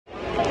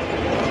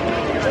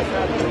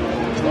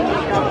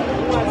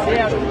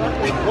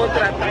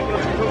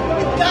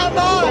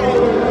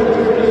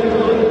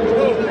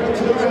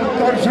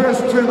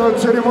Торжественную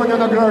церемонию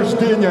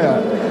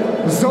награждения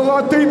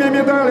золотыми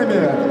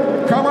медалями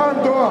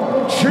команду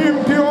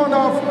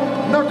чемпионов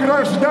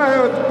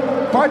награждают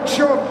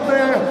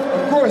почетные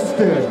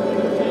гости.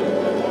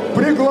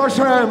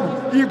 Приглашаем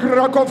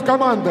игроков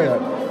команды: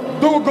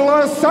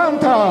 Дуглас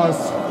Сантос,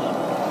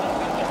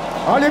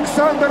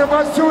 Александр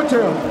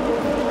Васютин,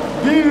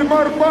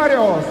 Вильмар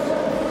Бариос,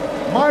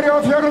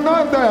 Марио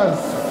Фернандес,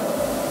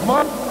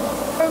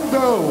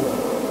 Мендел,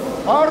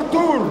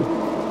 Артур,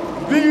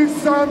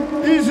 Вильсон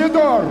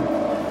Изидор,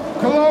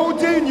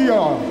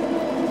 Клаудиньо,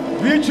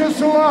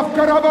 Вячеслав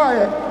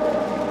Караваев,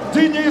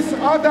 Денис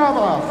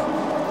Адамов,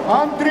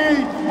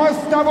 Андрей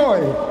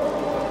Мостовой,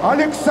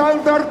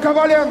 Александр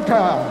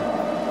Коваленко,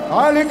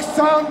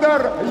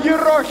 Александр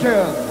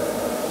Ерохин,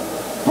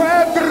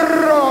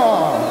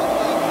 Педро,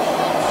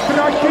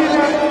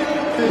 Страхиня,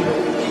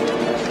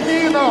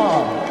 Нино,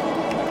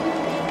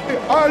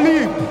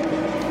 Алип,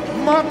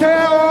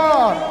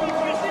 Матео,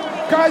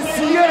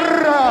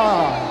 Кассьера,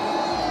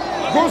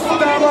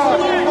 Густаво,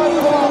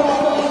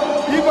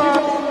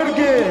 Иван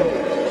Сергеев,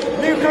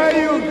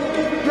 Михаил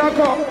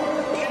Яков,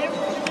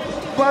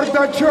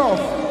 Бардачев,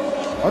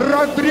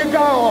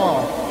 Родригao,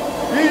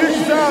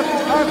 Ильшат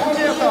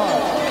Ахметов,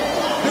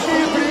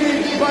 Дмитрий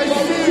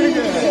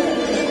Васильев.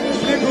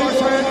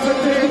 Приглашается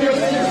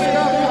тренерский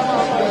штаб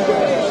команды.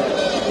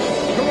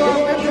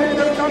 Главный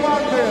тренер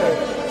команды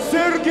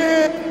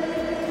Сергей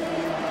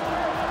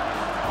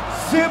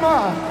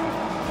Зима.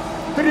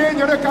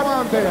 Тренеры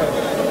команды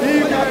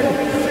Игорь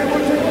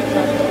Симутин,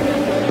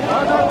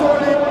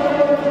 Анатолий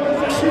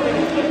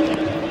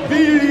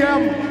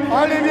Вильям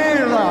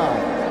Оливейра,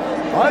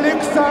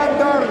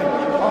 Александр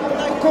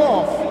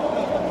Ков,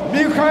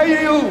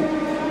 Михаил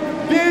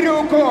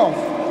Бирюков,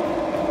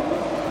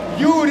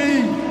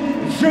 Юрий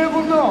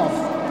Живнов,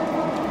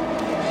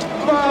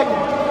 Иван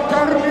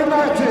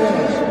Карминати,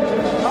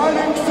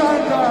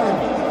 Александр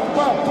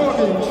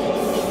Попович.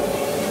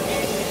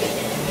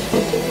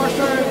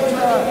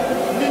 Приглашается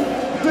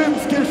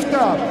медицинский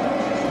штаб: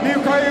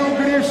 Михаил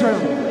Гришин,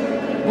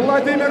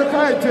 Владимир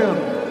Хайтин,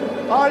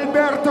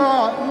 Альберто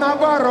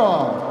Наваро,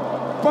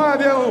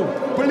 Павел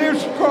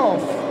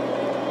Плешков.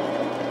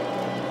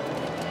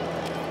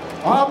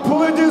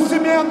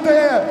 Аплодисменты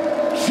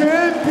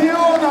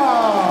чемпиона!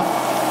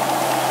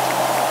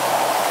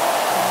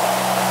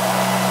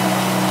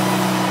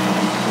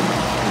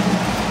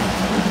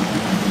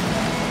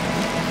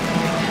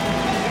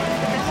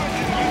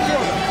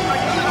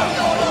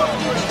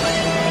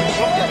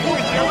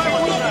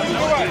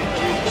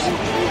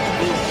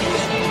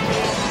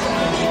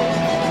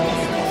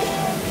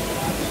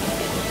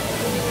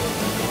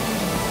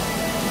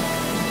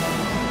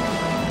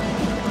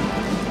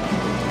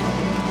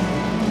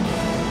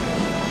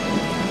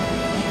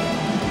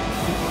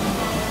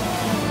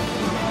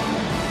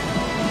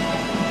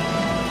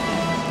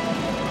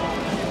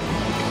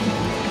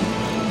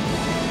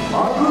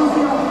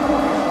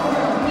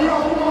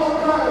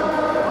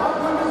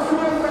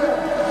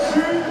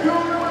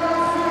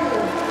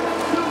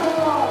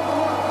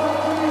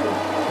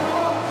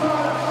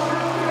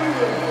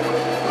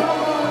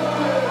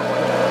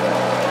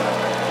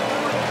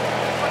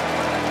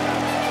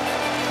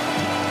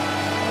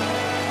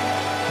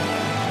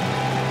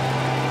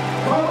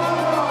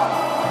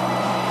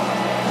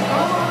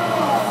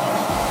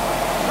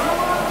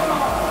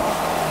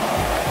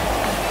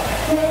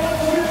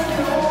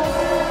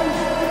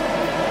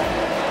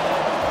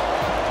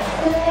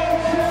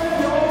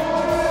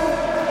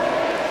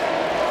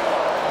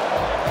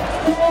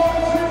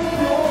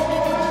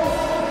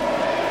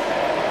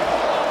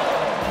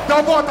 Да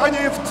вот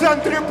они в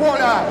центре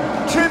поля,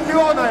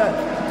 чемпионы,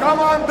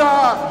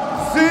 команда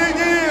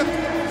 «Зенит»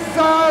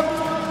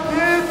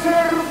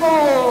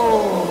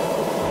 Санкт-Петербург.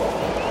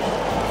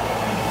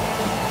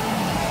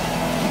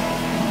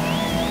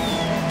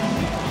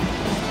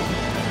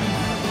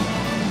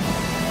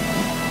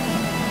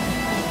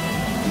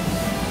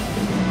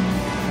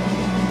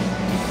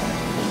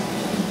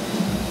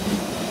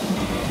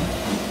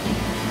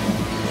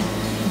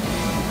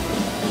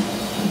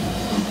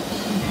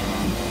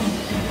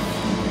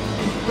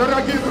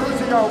 Дорогие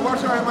друзья,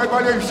 уважаемые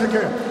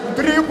болельщики,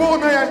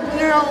 трибуны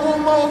не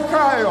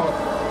умолкают.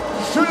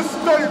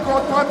 6-й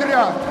год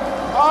подряд,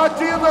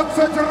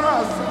 11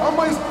 раз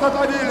мы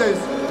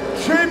становились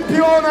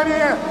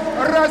чемпионами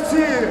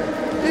России.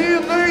 И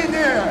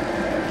ныне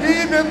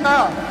именно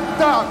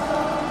так,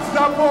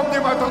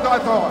 запомним эту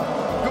дату,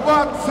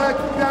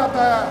 25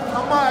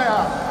 мая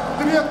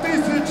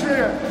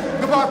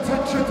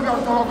 2024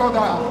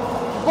 года.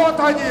 Вот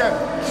они,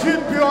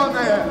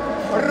 чемпионы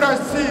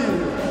России.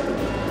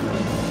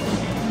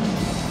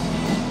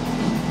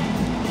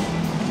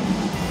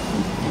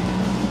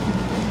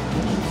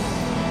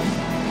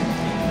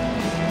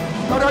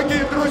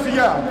 Дорогие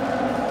друзья,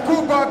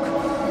 Кубок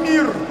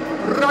Мир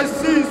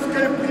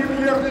Российской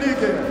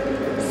премьер-лиги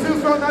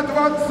сезона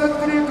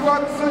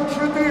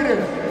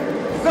 23-24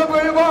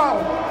 завоевал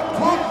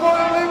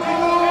футбольный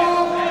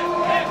клуб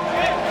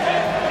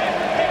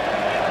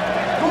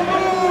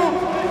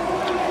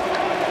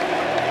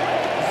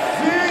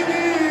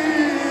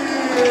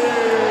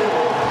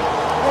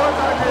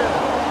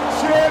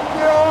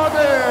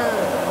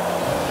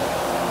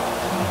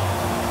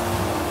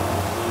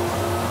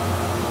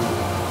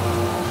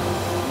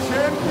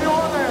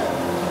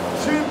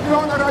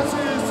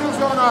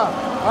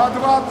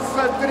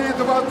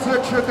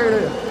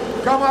 23-24.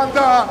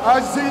 Команда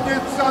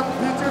 «Zenit»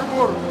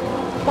 Санкт-Петербург.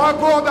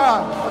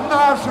 Погода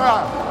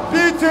наша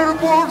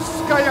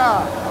петербургская.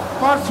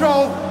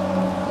 Пошел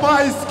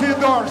майский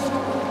дождь.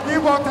 И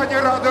вот они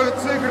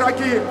радуются,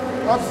 игроки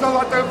в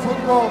золотых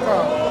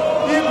футболках.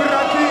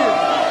 Игроки,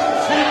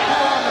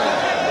 чемпионы.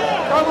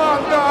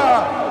 Команда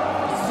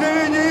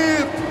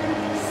 «Zenit»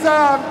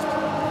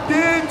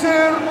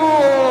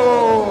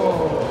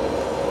 Санкт-Петербург.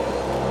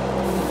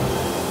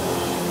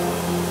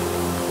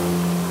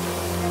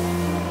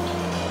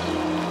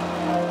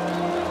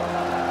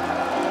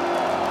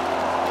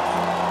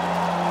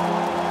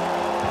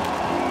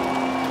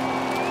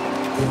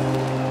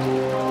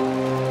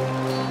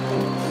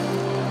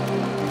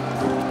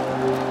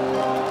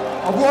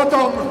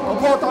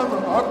 Вот он,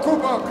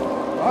 кубок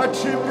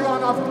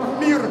чемпионов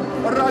мира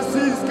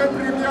Российской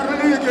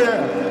премьер-лиги.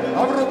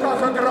 А в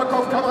руках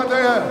игроков команды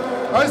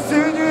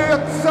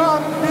 «Zenit»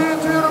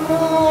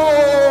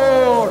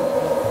 Санкт-Петербург.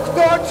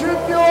 Кто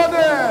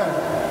чемпионы?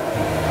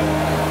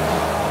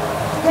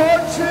 Кто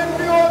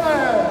чемпионы?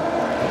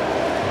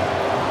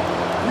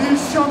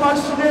 Еще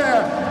мощнее.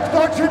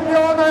 Кто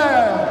чемпионы?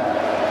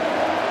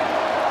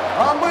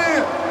 А мы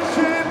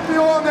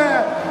чемпионы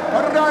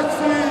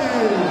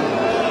России.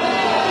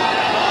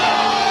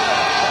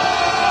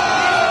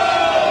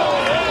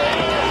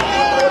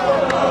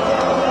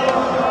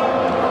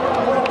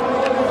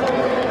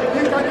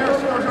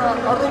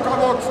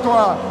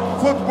 Руководство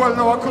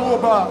футбольного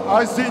клуба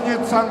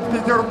 «Zenit»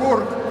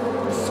 Санкт-Петербург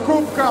с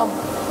кубком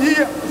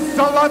и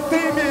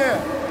золотыми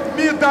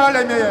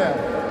медалями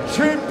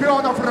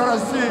чемпионов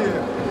России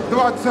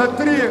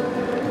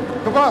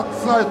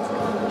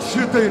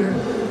 23-24.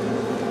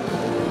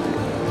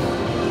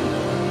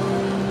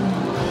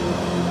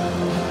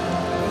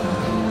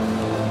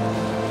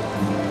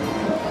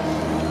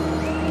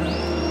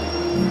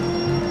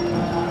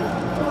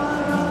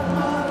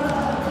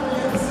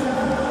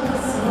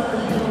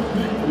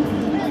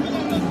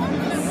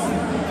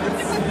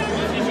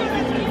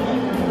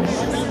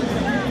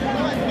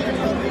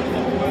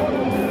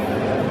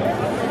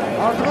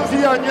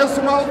 Друзья, не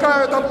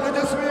смолкают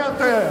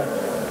аплодисменты.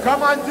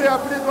 Команде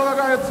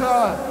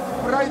предлагается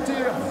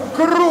пройти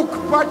круг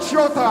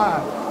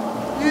почета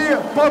и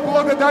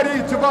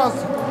поблагодарить вас,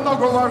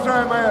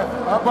 многоуважаемые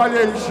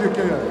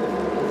болельщики.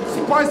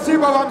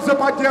 Спасибо вам за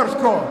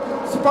поддержку.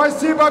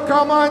 Спасибо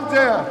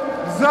команде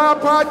за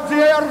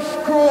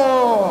поддержку,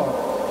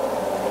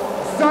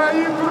 за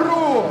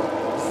игру,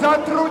 за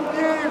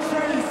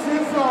труднейший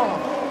сезон.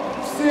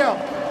 Всем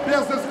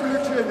без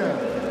исключения.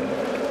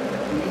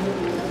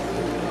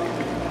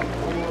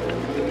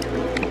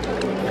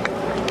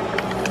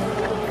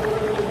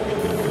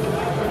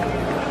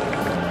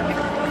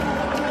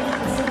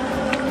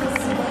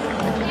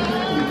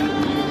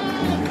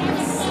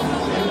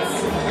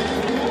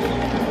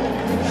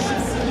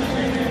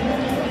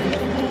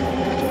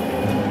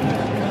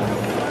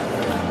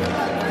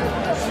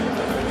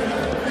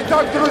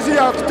 Итак,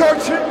 друзья, кто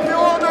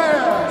чемпионы?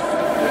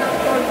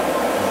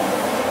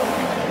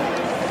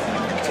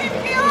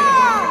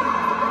 Чемпион!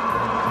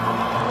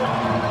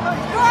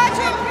 Кто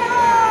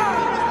чемпион?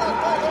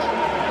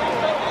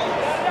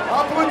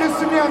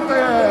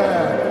 Аплодисменты!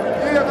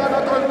 Елена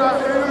Анатольевна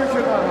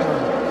Илюхина.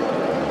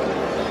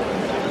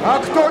 А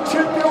кто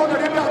чемпионы,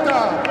 ребята?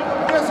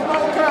 Не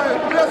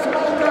смолкают, не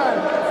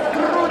смолкают.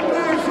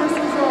 Труднейший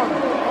сезон,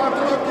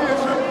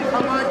 труднейший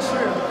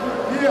матчи.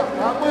 А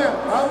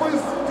мы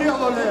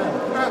сделали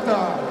это.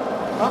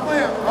 А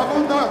у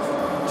нас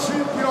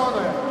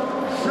чемпионы.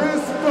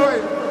 6-й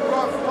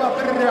год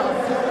подряд.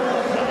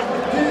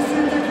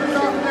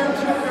 10-кратные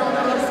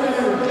чемпионы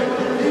России.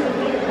 И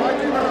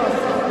один раз в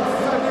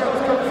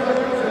Советском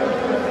Союзе.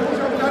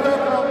 Уже в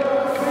далеком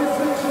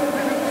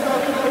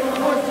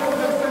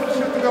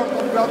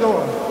 1984 году.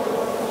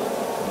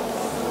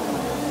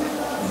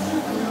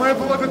 Мы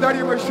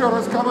благодарим еще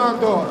раз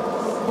команду.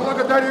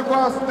 Благодарим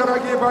вас,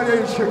 дорогие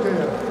болельщики.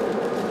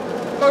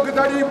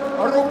 Благодарим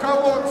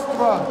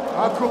руководство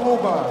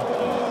клуба.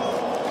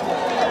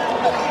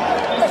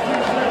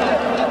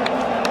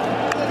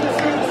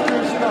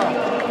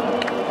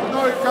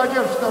 Ну и,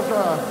 конечно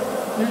же,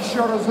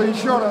 еще раз и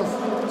еще раз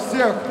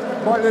всех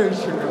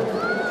болельщиков.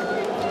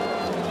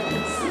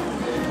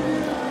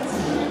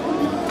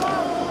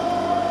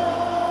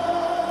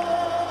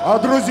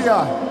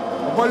 Друзья,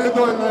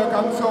 волейбольная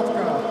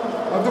концовка.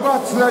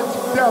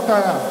 25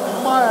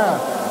 мая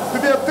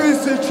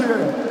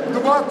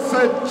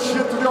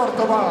 2024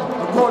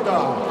 года.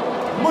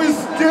 Мы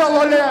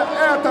сделали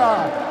это!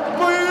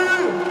 Мы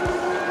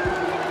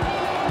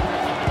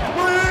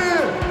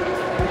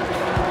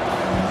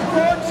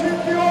кто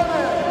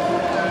чемпионы?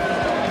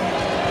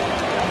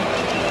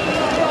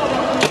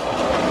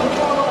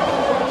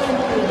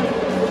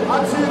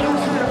 От всей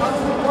души, от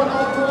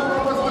футбольного клуба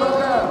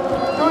поздравляю.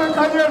 Ну и,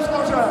 конечно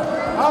же,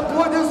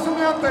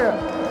 аплодисменты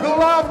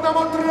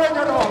главному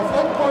тренеру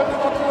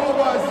футбольного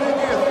клуба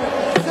 «Zenit»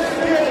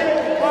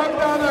 Сергей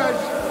Богданович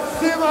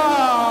Симак.